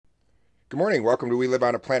Good morning. Welcome to We Live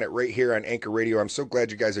on a Planet right here on Anchor Radio. I'm so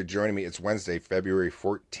glad you guys are joining me. It's Wednesday, February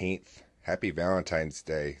 14th. Happy Valentine's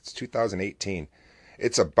Day. It's 2018.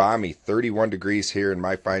 It's a balmy 31 degrees here in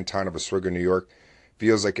my fine town of Oswego, New York.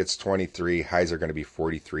 Feels like it's 23. Highs are going to be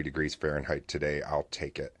 43 degrees Fahrenheit today. I'll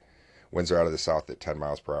take it. Winds are out of the south at 10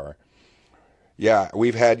 miles per hour. Yeah,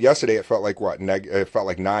 we've had yesterday. It felt like what? It felt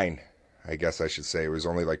like 9. I guess I should say it was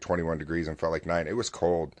only like 21 degrees and felt like 9. It was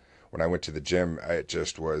cold when I went to the gym. It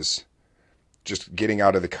just was just getting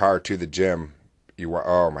out of the car to the gym.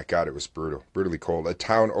 Oh my God, it was brutally cold. A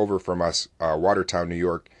town over from us, Watertown, New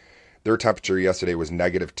York, their temperature yesterday was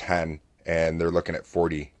 -10, and they're looking at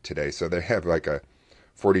 40 today. So they have like a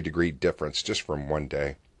 40-degree difference just from one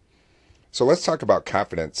day. So let's talk about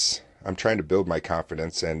confidence. I'm trying to build my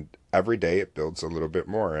confidence, and every day it builds a little bit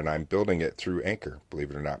more, and I'm building it through Anchor,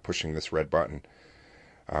 believe it or not, pushing this red button.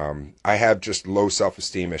 I have just low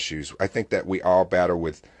self-esteem issues. I think that we all battle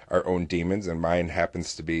with our own demons, and mine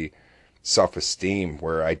happens to be self-esteem,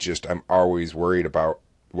 where I'm always worried about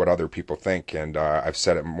what other people think. And I've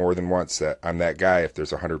said it more than once that I'm that guy. If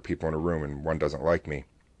there's 100 people in a room and one doesn't like me,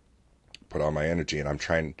 put all my energy, and I'm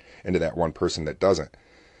trying into that one person that doesn't.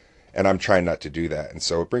 And I'm trying not to do that. And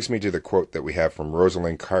so it brings me to the quote that we have from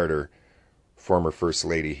Rosalynn Carter, former First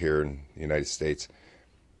Lady here in the United States.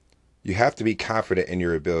 You have to be confident in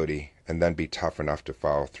your ability and then be tough enough to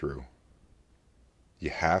follow through. You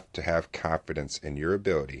have to have confidence in your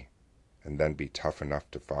ability and then be tough enough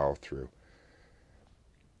to follow through.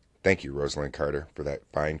 Thank you, Rosalynn Carter, for that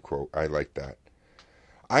fine quote. I like that.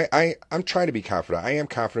 I'm trying to be confident. I am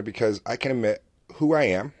confident because I can admit who I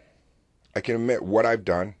am. I can admit what I've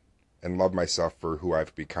done and love myself for who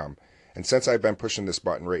I've become. And since I've been pushing this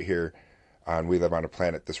button right here on We Live on a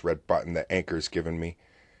Planet, this red button that Anchor's given me,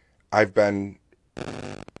 I've been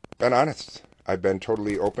honest. I've been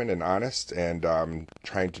totally open and honest, and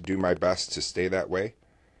trying to do my best to stay that way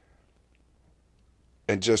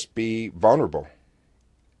and just be vulnerable.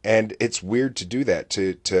 And it's weird to do that,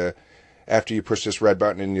 to after you push this red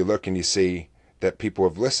button and you look and you see that people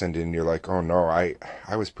have listened, and you're like, oh no, I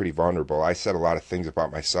was pretty vulnerable. I said a lot of things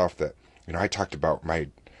about myself that, I talked about my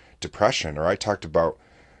depression, or I talked about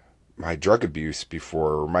my drug abuse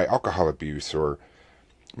before, or my alcohol abuse, or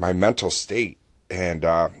my mental state. And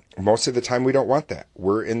most of the time we don't want that.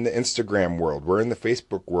 We're in the Instagram world. We're in the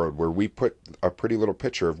Facebook world, where we put a pretty little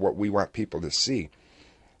picture of what we want people to see.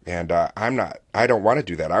 And I don't want to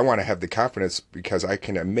do that. I want to have the confidence because I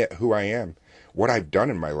can admit who I am, what I've done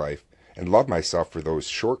in my life, and love myself for those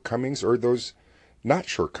shortcomings or those not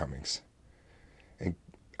shortcomings. And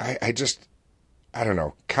I don't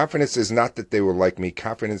know. Confidence is not that they will like me.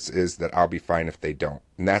 Confidence is that I'll be fine if they don't.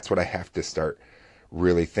 And that's what I have to start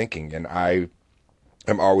really thinking. And I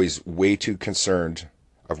am always way too concerned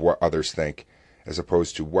of what others think, as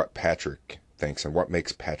opposed to what Patrick thinks and what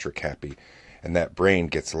makes Patrick happy. And that brain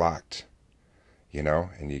gets locked,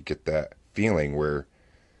 and you get that feeling where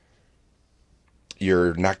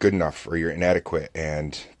you're not good enough or you're inadequate.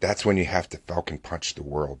 And that's when you have to falcon punch the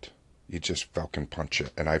world. You just falcon punch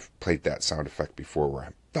it. And I've played that sound effect before, where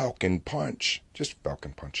I'm falcon punch. Just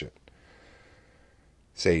falcon punch it.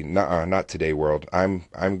 Say, nuh-uh, not today, world. I'm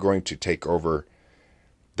going to take over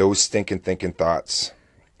those stinking thinking thoughts,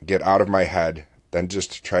 get out of my head, then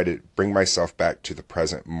just try to bring myself back to the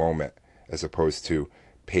present moment, as opposed to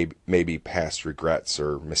maybe past regrets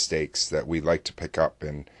or mistakes that we like to pick up.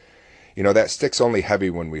 And, that stick's only heavy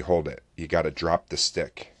when we hold it. You got to drop the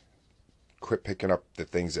stick. Quit picking up the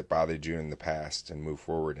things that bothered you in the past and move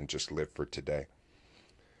forward and just live for today.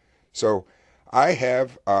 So I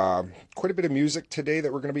have quite a bit of music today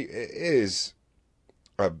that we're going to be, it is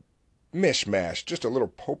a mishmash, just a little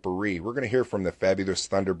potpourri. We're going to hear from the fabulous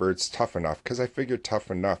Thunderbirds, Tough Enough, because I figured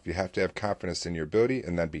tough enough. You have to have confidence in your ability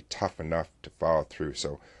and then be tough enough to follow through.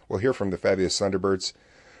 So we'll hear from the fabulous Thunderbirds.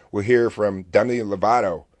 We'll hear from Demi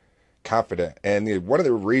Lovato, Confident. And one of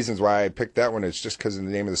the reasons why I picked that one is just because of the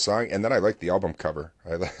name of the song. And then I like the album cover,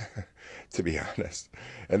 to be honest.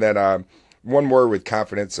 And then one more with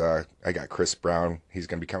Confidence. I got Chris Brown. He's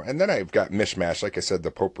going to be coming. And then I've got Mishmash. Like I said, the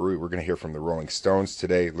potpourri. We're going to hear from the Rolling Stones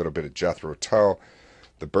today. A little bit of Jethro Tull,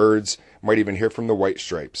 the Byrds. Might even hear from the White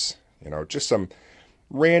Stripes. Just some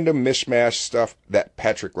random mishmash stuff that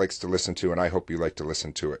Patrick likes to listen to. And I hope you like to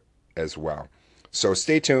listen to it as well. So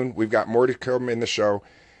stay tuned. We've got more to come in the show.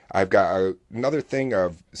 I've got another thing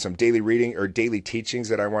of some daily reading or daily teachings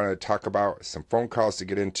that I want to talk about. Some phone calls to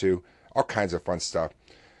get into. All kinds of fun stuff.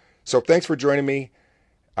 So thanks for joining me.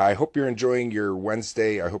 I hope you're enjoying your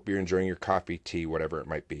Wednesday. I hope you're enjoying your coffee, tea, whatever it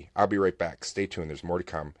might be. I'll be right back. Stay tuned. There's more to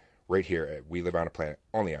come right here at We Live on a Planet,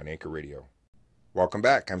 only on Anchor Radio. Welcome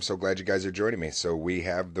back. I'm so glad you guys are joining me. So we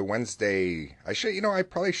have the Wednesday. I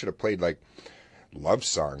probably should have played like love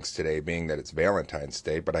songs today, being that it's Valentine's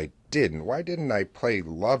Day, but I didn't. Why didn't I play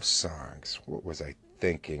love songs? What was I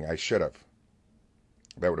thinking? I should have.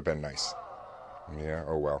 That would have been nice. Yeah,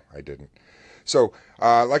 oh well, I didn't. So,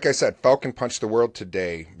 like I said, Falcon Punch the World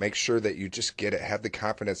today. Make sure that you just get it. Have the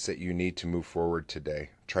confidence that you need to move forward today.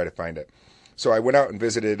 Try to find it. So I went out and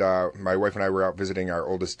visited, my wife and I were out visiting our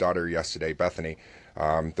oldest daughter yesterday, Bethany,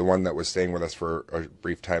 the one that was staying with us for a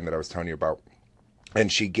brief time that I was telling you about.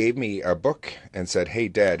 And she gave me a book and said, hey,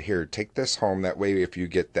 Dad, here, take this home. That way, if you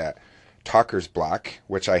get that talker's block,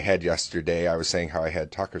 which I had yesterday, I was saying how I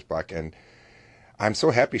had talker's block, and I'm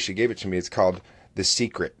so happy she gave it to me. It's called The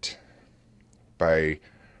Secret by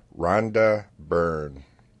Rhonda Byrne,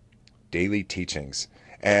 Daily Teachings.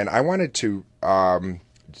 And I wanted to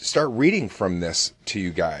start reading from this to you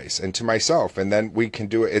guys and to myself, and then we can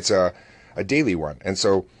do it. It's a daily one. And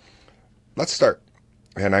so let's start.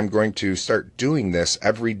 And I'm going to start doing this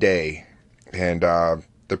every day. And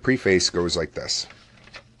the preface goes like this.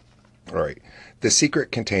 All right. The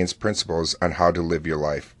Secret contains principles on how to live your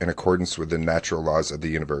life in accordance with the natural laws of the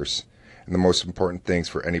universe. And the most important things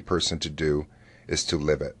for any person to do is to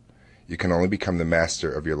live it. You can only become the master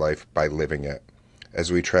of your life by living it.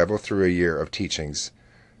 As we travel through a year of teachings,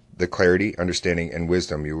 the clarity, understanding, and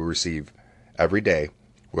wisdom you will receive every day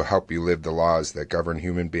will help you live the laws that govern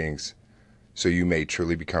human beings so you may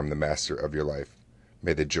truly become the master of your life.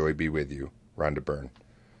 May the joy be with you. Rhonda Byrne.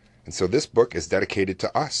 And so this book is dedicated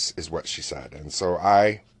to us, is what she said. And so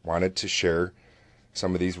I wanted to share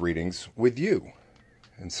some of these readings with you.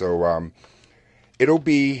 And so it'll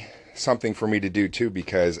be something for me to do too,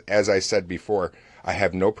 because as I said before, I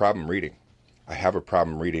have no problem reading. I have a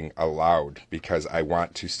problem reading aloud because I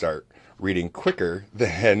want to start reading quicker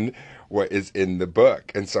than what is in the book.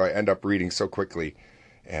 And so I end up reading so quickly.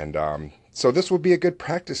 And so this will be a good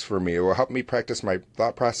practice for me. It will help me practice my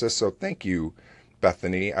thought process. So thank you,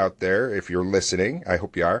 Bethany, out there. If you're listening, I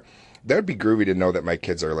hope you are. That would be groovy to know that my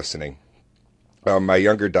kids are listening. My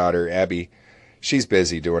younger daughter, Abby, she's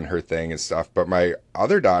busy doing her thing and stuff. But my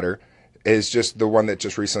other daughter is just the one that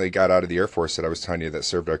just recently got out of the Air Force that I was telling you that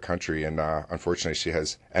served our country. And unfortunately, she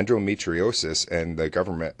has endometriosis. And the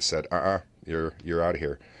government said, you're out of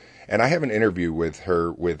here. And I have an interview with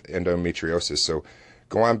her with endometriosis. So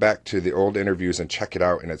go on back to the old interviews and check it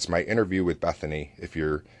out. And it's my interview with Bethany. If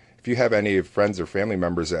you have any friends or family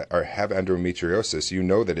members that have endometriosis, you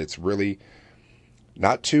know that it's really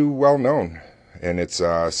not too well known. And it's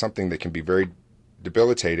something that can be very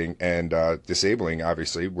debilitating and disabling,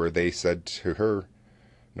 obviously, where they said to her,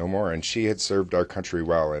 no more. And she had served our country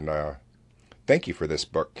well. And thank you for this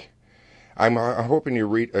book. I'm hoping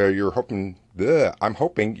I'm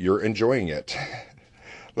hoping you're enjoying it.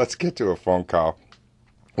 Let's get to a phone call.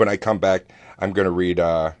 When I come back, I'm going to read,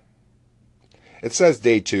 it says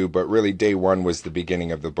day 2, but really day 1 was the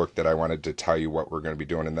beginning of the book that I wanted to tell you what we're going to be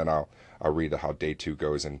doing. And then I'll read how day 2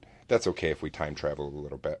 goes. And that's okay if we time travel a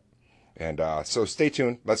little bit. And so stay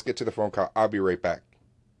tuned. Let's get to the phone call. I'll be right back.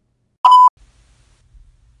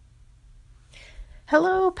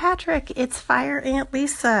 Hello, Patrick. It's Fire Ant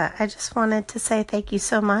Lisa. I just wanted to say thank you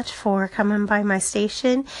so much for coming by my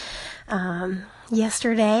station.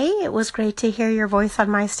 Yesterday, it was great to hear your voice on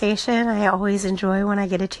my station. I always enjoy when I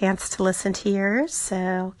get a chance to listen to yours.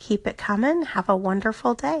 So keep it coming. Have a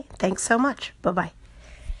wonderful day. Thanks so much. Bye-bye.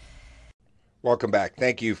 Welcome back.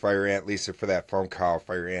 Thank you, Fire Ant Lisa, for that phone call.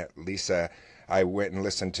 Fire Ant Lisa, I went and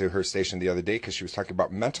listened to her station the other day because she was talking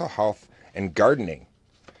about mental health and gardening.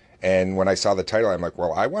 And when I saw the title, I'm like,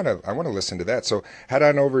 well, I want to listen to that. So head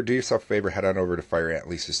on over, do yourself a favor, head on over to Fire Ant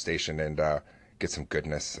Lisa's station and get some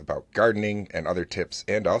goodness about gardening and other tips.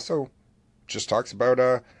 And also just talks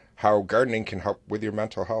about how gardening can help with your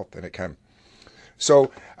mental health, and it can.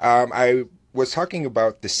 So I was talking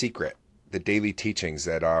about The Secret, the daily teachings,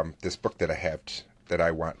 that this book that I have that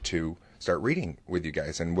I want to start reading with you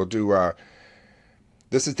guys. And we'll do,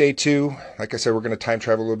 this is day 2. Like I said, we're going to time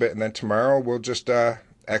travel a little bit. And then tomorrow we'll just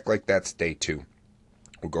act like that's day 2.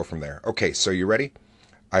 We'll go from there. Okay, so you ready?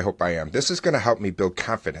 I hope I am. This is going to help me build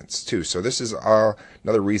confidence too. So this is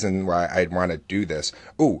another reason why I'd want to do this.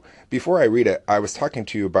 Oh, before I read it, I was talking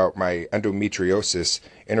to you about my endometriosis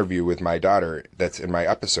interview with my daughter that's in my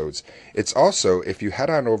episodes. It's also, if you head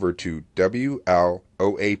on over to WLOAP.com,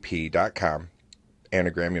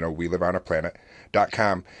 anagram, we live on a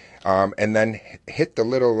planet.com, and then hit the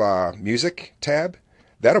little music tab.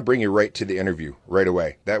 That'll bring you right to the interview right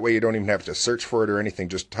away. That way you don't even have to search for it or anything.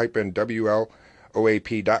 Just type in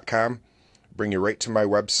WLOAP.com, bring you right to my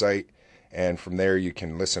website, And from there, you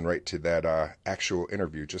can listen right to that actual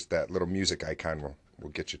interview. Just that little music icon will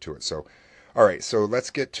get you to it. So, all right, so let's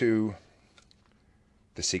get to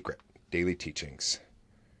the secret, daily teachings.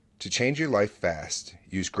 To change your life fast,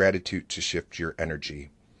 use gratitude to shift your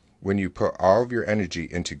energy. When you put all of your energy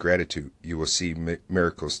into gratitude, you will see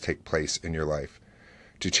miracles take place in your life.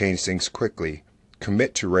 To change things quickly,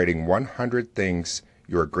 commit to writing 100 things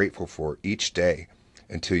you are grateful for each day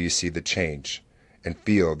until you see the change and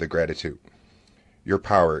feel the gratitude. Your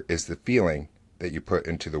power is the feeling that you put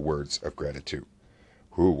into the words of gratitude.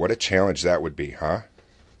 Ooh, what a challenge that would be, huh?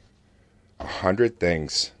 100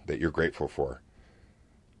 things that you're grateful for.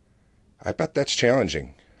 I bet that's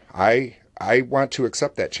challenging. I want to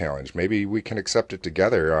accept that challenge. Maybe we can accept it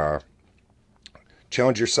together.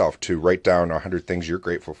 Challenge yourself to write down 100 things you're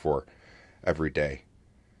grateful for every day.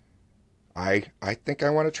 I think I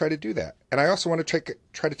want to try to do that. And I also want to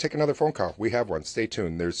try to take another phone call. We have one. Stay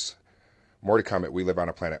tuned. There's more to come at We Live on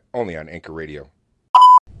a Planet, only on Anchor Radio.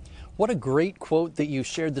 What a great quote that you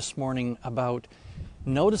shared this morning about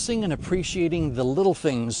noticing and appreciating the little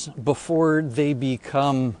things before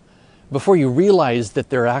you realize that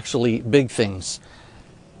they're actually big things.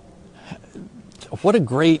 What a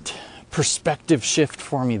great perspective shift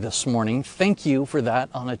for me this morning. Thank you for that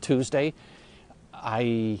on a Tuesday.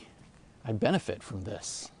 I benefit from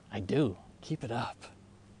this. I do. Keep it up.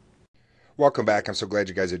 Welcome back. I'm so glad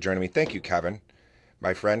you guys are joining me. Thank you, Kevin.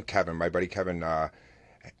 My friend Kevin, my buddy Kevin.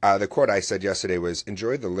 The quote I said yesterday was,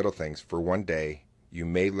 enjoy the little things. For one day, you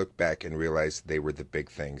may look back and realize they were the big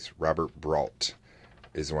things. Robert Brault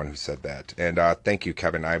is the one who said that. And thank you,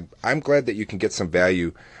 Kevin. I'm glad that you can get some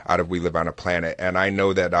value out of We Live on a Planet. And I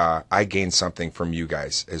know that I gain something from you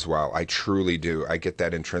guys as well. I truly do. I get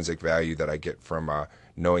that intrinsic value that I get from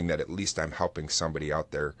knowing that at least I'm helping somebody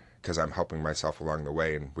out there, because I'm helping myself along the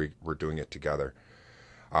way, and we're doing it together.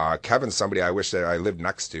 Kevin's somebody I wish that I lived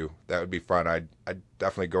next to. That would be fun. I'd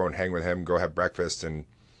definitely go and hang with him, go have breakfast, and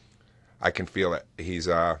I can feel it. He's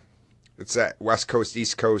it's that West Coast,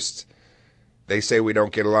 East Coast. They say we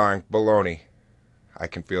don't get along. Baloney. I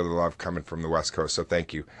can feel the love coming from the West Coast, so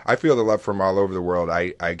thank you. I feel the love from all over the world.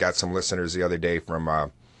 I got some listeners the other day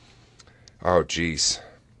from,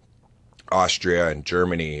 Austria and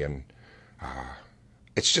Germany, and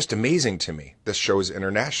it's just amazing to me. This show's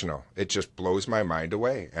international. It just blows my mind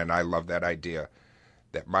away, and I love that idea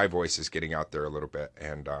that my voice is getting out there a little bit,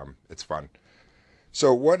 and it's fun.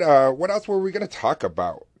 So what else were we going to talk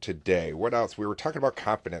about today? What else? We were talking about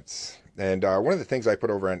confidence, and one of the things I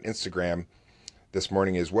put over on Instagram this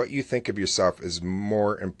morning is what you think of yourself is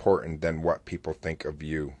more important than what people think of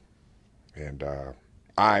you, and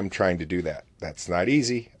I'm trying to do that. That's not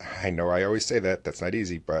easy. I know I always say that. That's not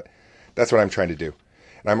easy, but that's what I'm trying to do.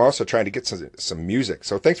 And I'm also trying to get some music.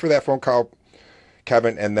 So thanks for that phone call,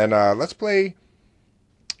 Kevin. And then let's play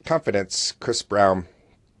Confidence, Chris Brown.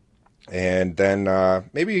 And then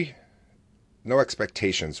maybe No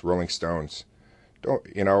Expectations, Rolling Stones.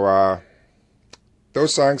 Those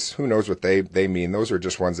songs, who knows what they mean. Those are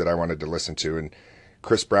just ones that I wanted to listen to. And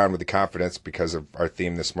Chris Brown with the confidence, because of our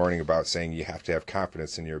theme this morning about saying you have to have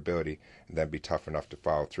confidence in your ability and then be tough enough to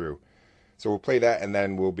follow through. So we'll play that, and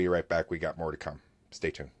then we'll be right back. We got more to come. Stay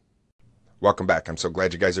tuned. Welcome back. I'm so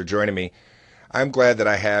glad you guys are joining me. I'm glad that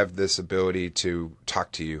I have this ability to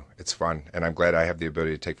talk to you. It's fun, and I'm glad I have the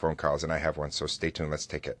ability to take phone calls, and I have one. So stay tuned. Let's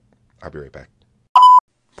take it. I'll be right back.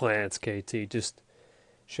 Plants, KT. Just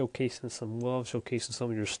showcasing some love, showcasing some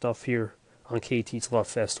of your stuff here on KT's Love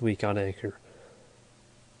Fest week on Anchor.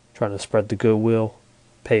 Trying to spread the goodwill,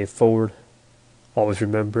 pay it forward. Always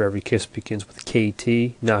remember, every kiss begins with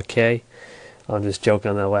KT, not K. I'm just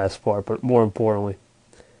joking on that last part, but more importantly,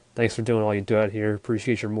 thanks for doing all you do out here.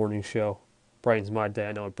 Appreciate your morning show. Brightens my day.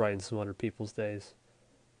 I know it brightens some other people's days.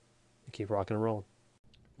 Keep rocking and rolling.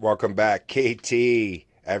 Welcome back, KT.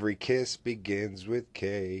 Every kiss begins with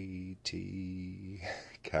KT.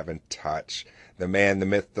 Kevin Touch, the man, the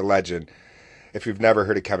myth, the legend. If you've never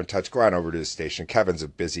heard of Kevin Touch, go on over to his station. Kevin's a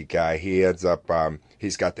busy guy. He ends up,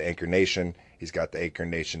 he's got the Anchor Nation. He's got the Anchor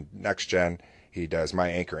Nation Next Gen. He does my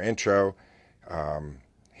Anchor Intro.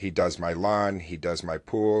 He does my lawn. He does my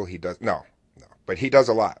pool. But he does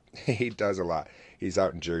a lot. He does a lot. He's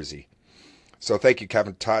out in Jersey. So thank you,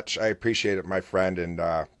 Kevin Touch. I appreciate it, my friend. And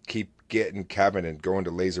keep getting Kevin and go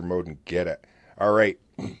into laser mode and get it. All right.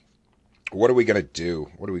 What are we going to do?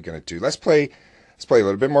 Let's play a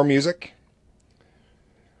little bit more music.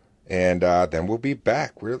 And then we'll be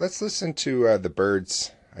back. Let's listen to the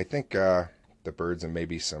Byrds. I think the Byrds and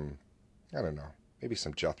maybe maybe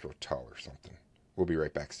some Jethro Tull or something. We'll be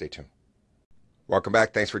right back. Stay tuned. Welcome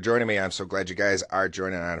back. Thanks for joining me. I'm so glad you guys are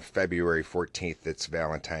joining on February 14th. It's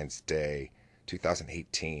Valentine's Day,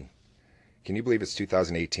 2018. Can you believe it's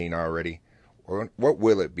 2018 already? What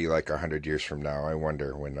will it be like 100 years from now? I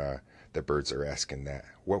wonder when the birds are asking that.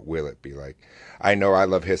 What will it be like? I know I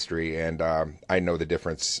love history, and I know the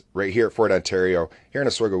difference. Right here at Fort Ontario, here in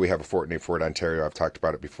Oswego, we have a fort named Fort Ontario. I've talked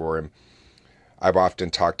about it before, and I've often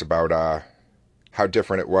talked about how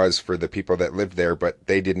different it was for the people that lived there, but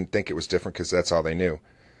they didn't think it was different because that's all they knew.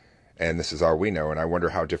 And this is all we know. And I wonder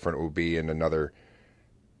how different it will be in another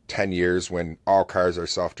 10 years when all cars are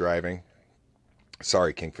self-driving.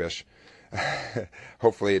 Sorry, Kingfish.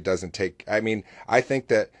 Hopefully it doesn't take... I think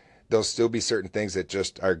that there'll still be certain things that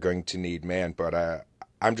just are going to need man, but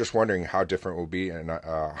I'm just wondering how different it will be in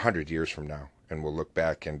 100 years from now. And we'll look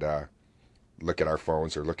back and look at our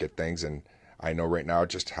phones or look at things, and I know right now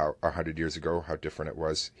just how 100 years ago, how different it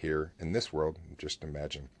was here in this world. Just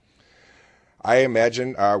imagine. I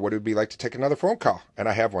imagine what it would be like to take another phone call. And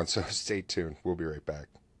I have one, so stay tuned. We'll be right back.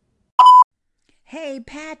 Hey,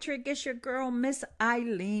 Patrick, it's your girl, Miss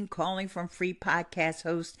Eileen, calling from Free Podcast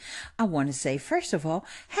Host. I want to say, first of all,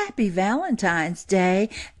 happy Valentine's Day.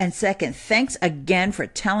 And second, thanks again for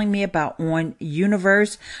telling me about On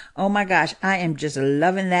Universe. Oh my gosh, I am just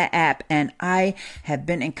loving that app. And I have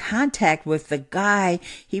been in contact with the guy.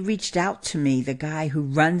 He reached out to me, the guy who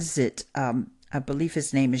runs it. I believe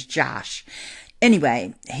his name is Josh.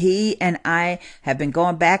 Anyway, he and I have been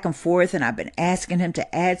going back and forth, and I've been asking him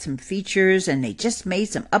to add some features, and they just made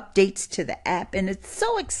some updates to the app, and it's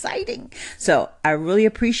so exciting. So I really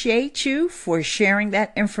appreciate you for sharing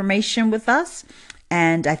that information with us.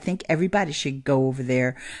 And I think everybody should go over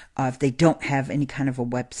there if they don't have any kind of a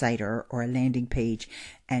website or a landing page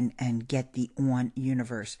and get the On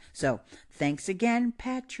Universe. So thanks again,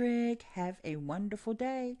 Patrick. Have a wonderful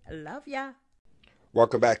day. I love ya.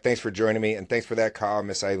 Welcome back. Thanks for joining me, and thanks for that call,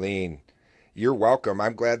 Miss Eileen. You're welcome.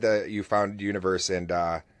 I'm glad that you found Universe, and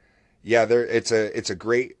it's a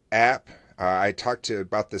great app. I talked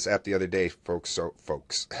about this app the other day, folks.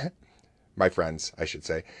 My friends, I should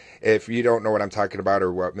say. If you don't know what I'm talking about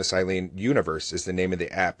or what, Miss Eileen, Universe is the name of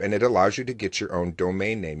the app, and it allows you to get your own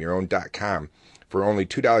domain name, your own .com. For only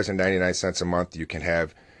 $2.99 a month, you can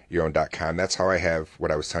have your own .com. That's how I have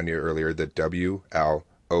what I was telling you earlier, the WLOAP.com.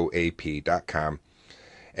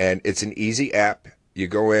 And it's an easy app. You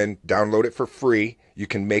go in, download it for free. You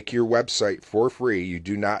can make your website for free. You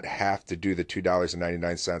do not have to do the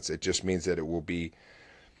 $2.99. It just means that it will be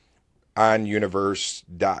on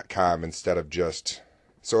universe.com instead of just...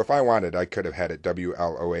 So if I wanted, I could have had it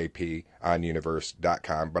WLOAP on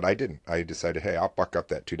universe.com, but I didn't. I decided, hey, I'll buck up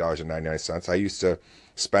that $2.99. I used to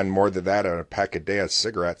spend more than that on a pack a day of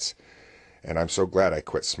cigarettes, and I'm so glad I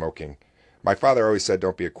quit smoking. My father always said,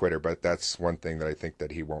 don't be a quitter, but that's one thing that I think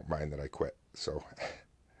that he won't mind that I quit. So,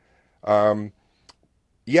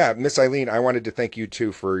 Miss Eileen, I wanted to thank you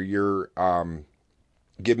too for your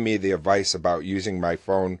giving me the advice about using my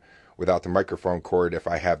phone without the microphone cord if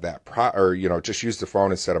I have that, just use the phone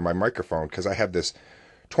instead of my microphone, because I have this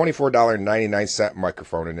 $24.99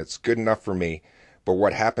 microphone, and it's good enough for me. But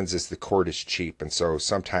what happens is the cord is cheap, and so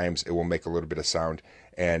sometimes it will make a little bit of sound.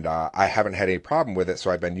 And I haven't had any problem with it,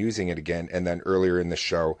 so I've been using it again. And then earlier in the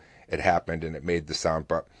show, it happened, and it made the sound.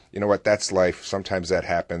 But you know what? That's life. Sometimes that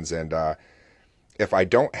happens. And if I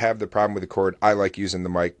don't have the problem with the cord, I like using the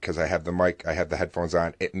mic because I have the mic. I have the headphones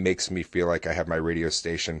on. It makes me feel like I have my radio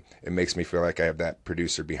station. It makes me feel like I have that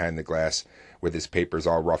producer behind the glass with his papers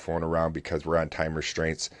all ruffling around because we're on time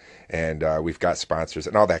restraints. And we've got sponsors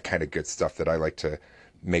and all that kind of good stuff that I like to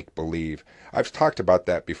make believe. I've talked about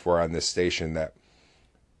that before on this station, that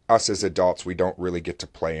us as adults, we don't really get to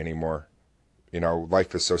play anymore. You know,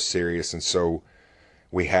 life is so serious, and so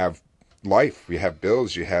we have life, we have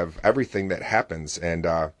bills, you have everything that happens, and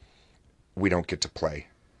we don't get to play.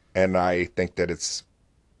 And I think that it's,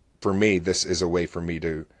 for me, this is a way for me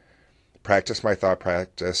to practice my thought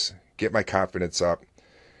practice, get my confidence up,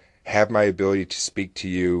 have my ability to speak to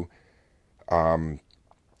you, and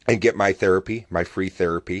get my therapy, my free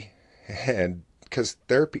therapy. And because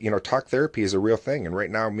therapy, talk therapy is a real thing. And right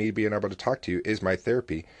now, me being able to talk to you is my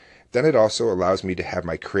therapy. Then it also allows me to have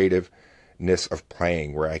my creativeness of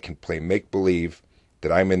playing, where I can play make-believe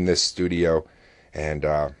that I'm in this studio, and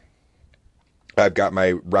I've got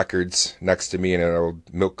my records next to me in an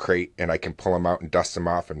old milk crate, and I can pull them out and dust them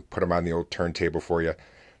off and put them on the old turntable for you.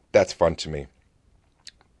 That's fun to me.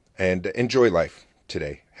 And enjoy life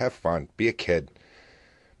today. Have fun. Be a kid.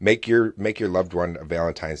 Make your loved one a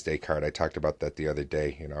Valentine's Day card. I talked about that the other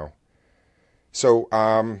day, So,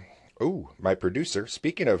 my producer,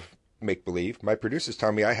 speaking of make-believe, my producer's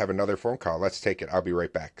telling me I have another phone call. Let's take it. I'll be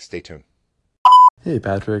right back. Stay tuned. Hey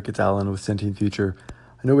Patrick, it's Alan with Sentient Future.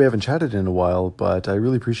 I know we haven't chatted in a while, but I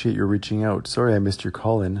really appreciate your reaching out. Sorry I missed your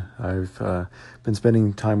call-in. I've been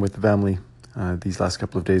spending time with the family these last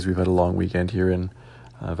couple of days. We've had a long weekend here in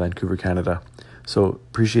Vancouver, Canada. So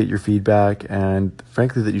appreciate your feedback and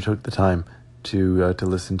frankly that you took the time to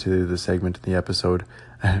listen to the segment in the episode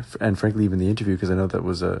and frankly even the interview, because I know that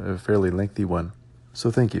was a fairly lengthy one.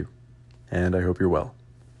 So thank you, and I hope you're well.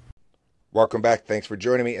 Welcome back. Thanks for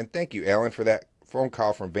joining me, and thank you, Alan, for that phone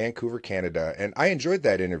call from Vancouver, Canada. And I enjoyed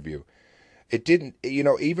that interview. It didn't,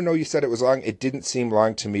 even though you said it was long, it didn't seem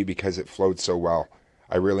long to me because it flowed so well.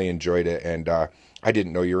 I really enjoyed it, and I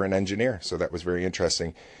didn't know you were an engineer, so that was very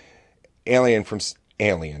interesting. Alan from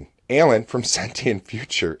Sentient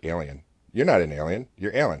Future. Alien. You're not an alien.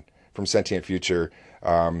 You're Alan from Sentient Future.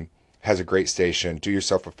 Has a great station. Do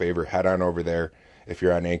yourself a favor. Head on over there if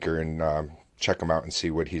you're on Anchor and check him out and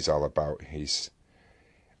see what he's all about. He's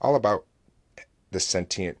all about the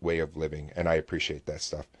sentient way of living, and I appreciate that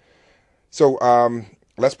stuff. So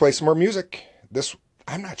let's play some more music.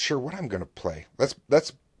 I'm not sure what I'm going to play.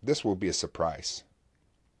 This will be a surprise.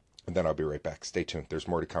 And then I'll be right back. Stay tuned. There's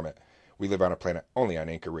more to come. We Live on a Planet, only on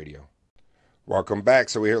Anchor Radio. Welcome back.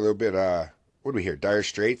 So we hear a little bit, what do we hear? Dire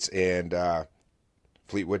Straits and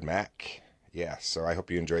Fleetwood Mac. Yeah, so I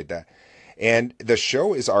hope you enjoyed that. And the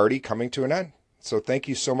show is already coming to an end. So thank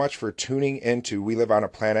you so much for tuning into We Live on a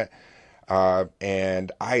Planet.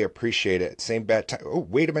 And I appreciate it. Same bad time. Oh,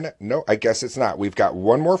 wait a minute. No, I guess it's not. We've got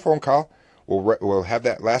one more phone call. We'll have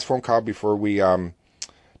that last phone call before we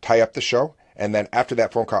tie up the show. And then after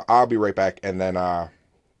that phone call, I'll be right back. And then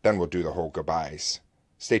we'll do the whole goodbyes.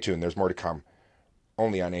 Stay tuned. There's more to come.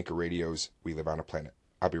 Only on Anchor Radio's We Live on a Planet.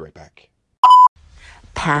 I'll be right back.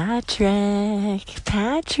 Patrick,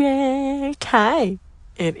 hi.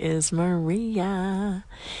 It is Maria.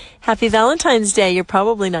 Happy Valentine's Day. You're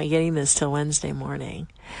probably not getting this till Wednesday morning.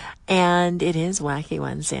 And it is Wacky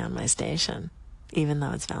Wednesday on my station, even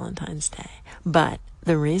though it's Valentine's Day. But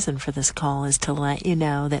the reason for this call is to let you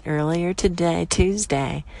know that earlier today,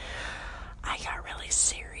 Tuesday, I got really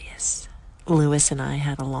serious. Lewis and I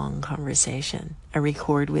had a long conversation, a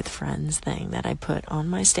record with friends thing that I put on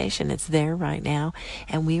my station. It's there right now.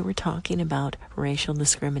 And we were talking about racial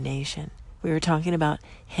discrimination. We were talking about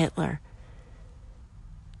Hitler,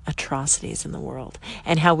 atrocities in the world,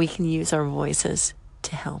 and how we can use our voices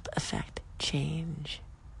to help affect change.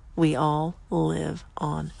 We all live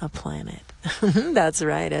on a planet. That's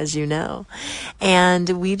right, as you know. And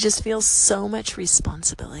we just feel so much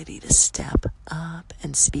responsibility to step up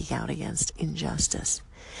and speak out against injustice.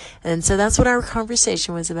 And so that's what our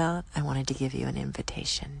conversation was about. I wanted to give you an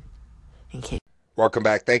invitation in case. Welcome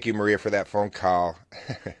back. Thank you, Maria, for that phone call.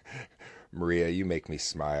 Maria, you make me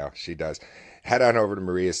smile. She does. Head on over to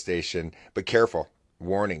Maria's station, but careful.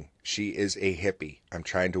 Warning, she is a hippie. I'm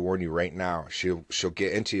trying to warn you right now. She'll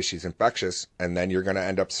get into you. She's infectious, and then you're going to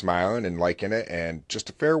end up smiling and liking it, and just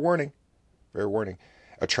a fair warning. Fair warning.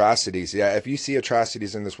 Atrocities. Yeah, if you see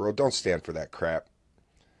atrocities in this world, don't stand for that crap.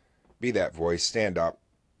 Be that voice. Stand up.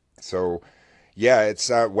 So, yeah, it's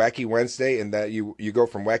Wacky Wednesday, and that you go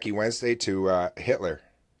from Wacky Wednesday to Hitler.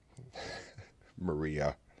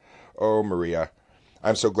 Maria. Oh, Maria,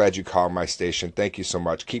 I'm so glad you called my station. Thank you so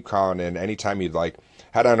much. Keep calling in anytime you'd like.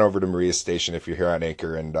 Head on over to Maria's station if you're here on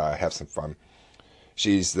Anchor and have some fun.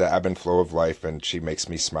 She's the ebb and flow of life, and she makes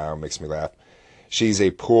me smile, makes me laugh. She's a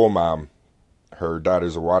pool mom. Her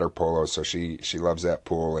daughter's a water polo, so she loves that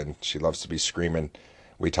pool, and she loves to be screaming.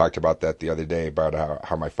 We talked about that the other day, about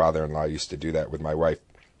how my father-in-law used to do that with my wife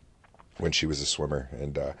when she was a swimmer.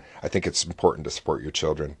 And I think it's important to support your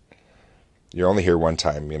children. You're only here one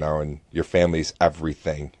time, and your family's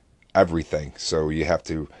everything. So you have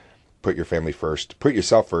to put your family first. Put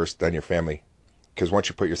yourself first, then your family. Because once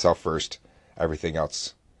you put yourself first, everything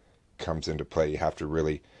else comes into play. You have to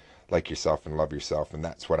really like yourself and love yourself, and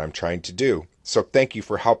that's what I'm trying to do. So thank you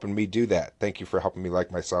for helping me do that. Thank you for helping me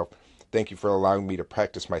like myself. Thank you for allowing me to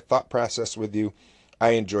practice my thought process with you. I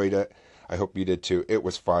enjoyed it. I hope you did too. It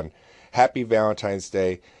was fun. Happy Valentine's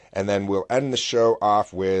Day. And then we'll end the show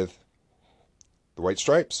off with the White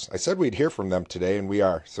Stripes. I said we'd hear from them today, and we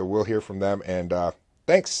are. So we'll hear from them. And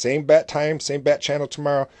thanks. Same bat time, same bat channel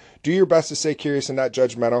tomorrow. Do your best to stay curious and not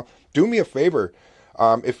judgmental. Do me a favor,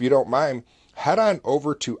 if you don't mind, head on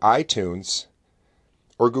over to iTunes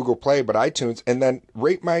or Google Play, but iTunes, and then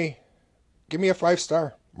give me a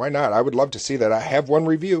 5-star. Why not? I would love to see that. I have one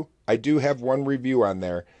review. I do have one review on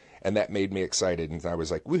there, and that made me excited. And I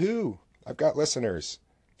was like, woohoo, I've got listeners.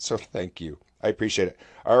 So thank you. I appreciate it.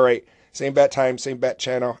 All right. Same bat time, same bat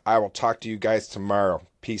channel. I will talk to you guys tomorrow.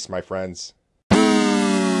 Peace, my friends.